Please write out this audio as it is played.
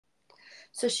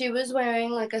So she was wearing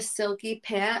like a silky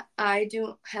pant. I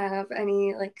don't have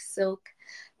any like silk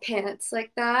pants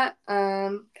like that.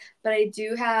 But I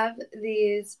do have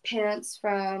these pants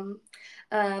from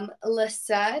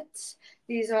LESET.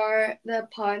 These are the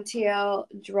Pointelle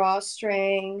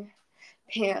Drawstring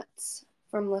pants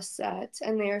from LESET,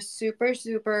 and they are super,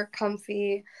 super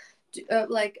comfy.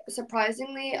 Like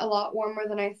surprisingly a lot warmer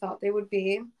than I thought they would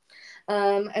be.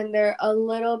 And they're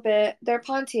they're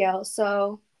Pointelle,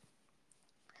 so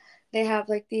they have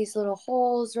like these little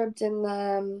holes ripped in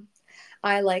them.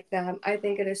 I like them. I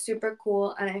think it is super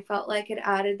cool, and I felt like it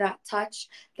added that touch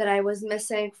that I was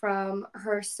missing from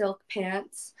her silk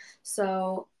pants.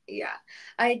 So yeah,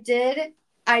 I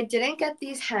didn't get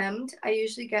these hemmed. I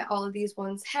usually get all of these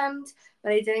ones hemmed,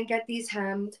 but I didn't get these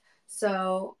hemmed.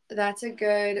 So that's a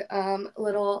good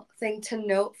little thing to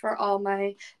note for all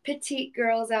my petite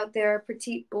girls out there,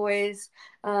 petite boys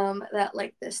that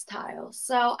like this style.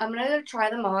 So I'm gonna try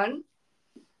them on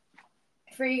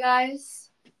for you guys.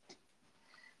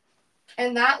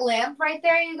 And that lamp right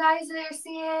there, you guys are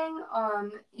seeing,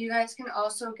 you guys can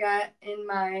also get in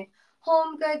my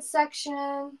home goods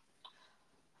section,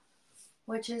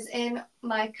 which is in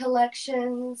my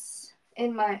collections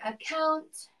in my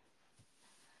account.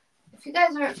 If you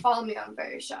guys aren't following me on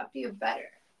Verishop, you better.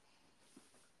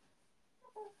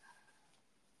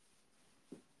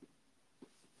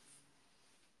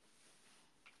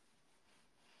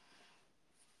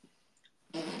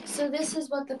 So this is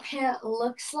what the pant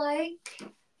looks like.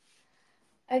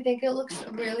 I think it looks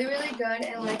really, really good.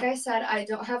 And like I said, I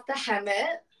don't have to hem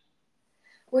it,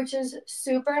 which is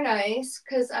super nice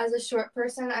because as a short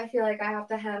person, I feel like I have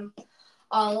to hem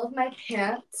all of my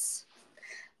pants.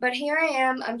 But here I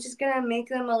am. I'm just going to make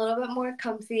them a little bit more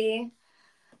comfy.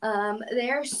 They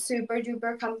are super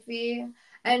duper comfy.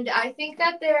 And I think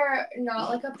that they're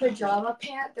not like a pajama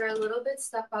pant. They're a little bit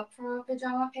step up from a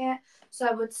pajama pant. So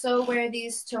I would so wear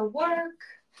these to work.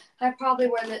 I probably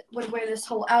would wear this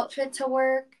whole outfit to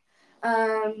work.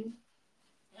 But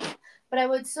I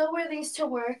would still wear these to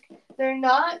work. They're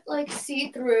not like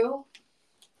see-through,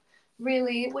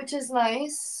 really, which is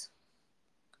nice.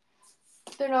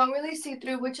 They're not really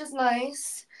see-through, which is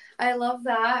nice. I love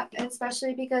that,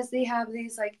 especially because they have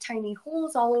these like tiny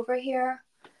holes all over here.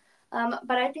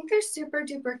 But I think they're super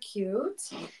duper cute.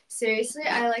 Seriously,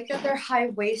 I like that they're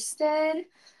high-waisted.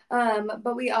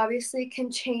 But we obviously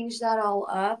can change that all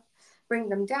up, bring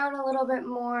them down a little bit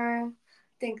more.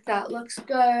 Think that looks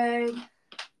good.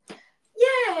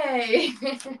 Yay!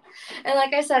 And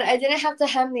like I said, I didn't have to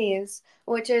hem these,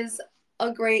 which is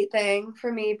a great thing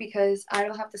for me because I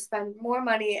don't have to spend more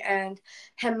money and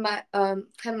hem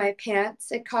my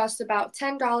pants. It costs about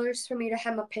 $10 for me to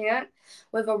hem a pant.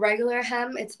 With a regular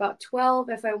hem, it's about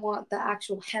 12 if I want the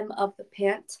actual hem of the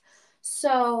pant.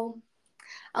 So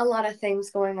a lot of things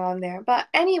going on there. But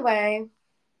anyway,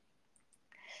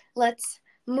 let's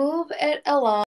move it along.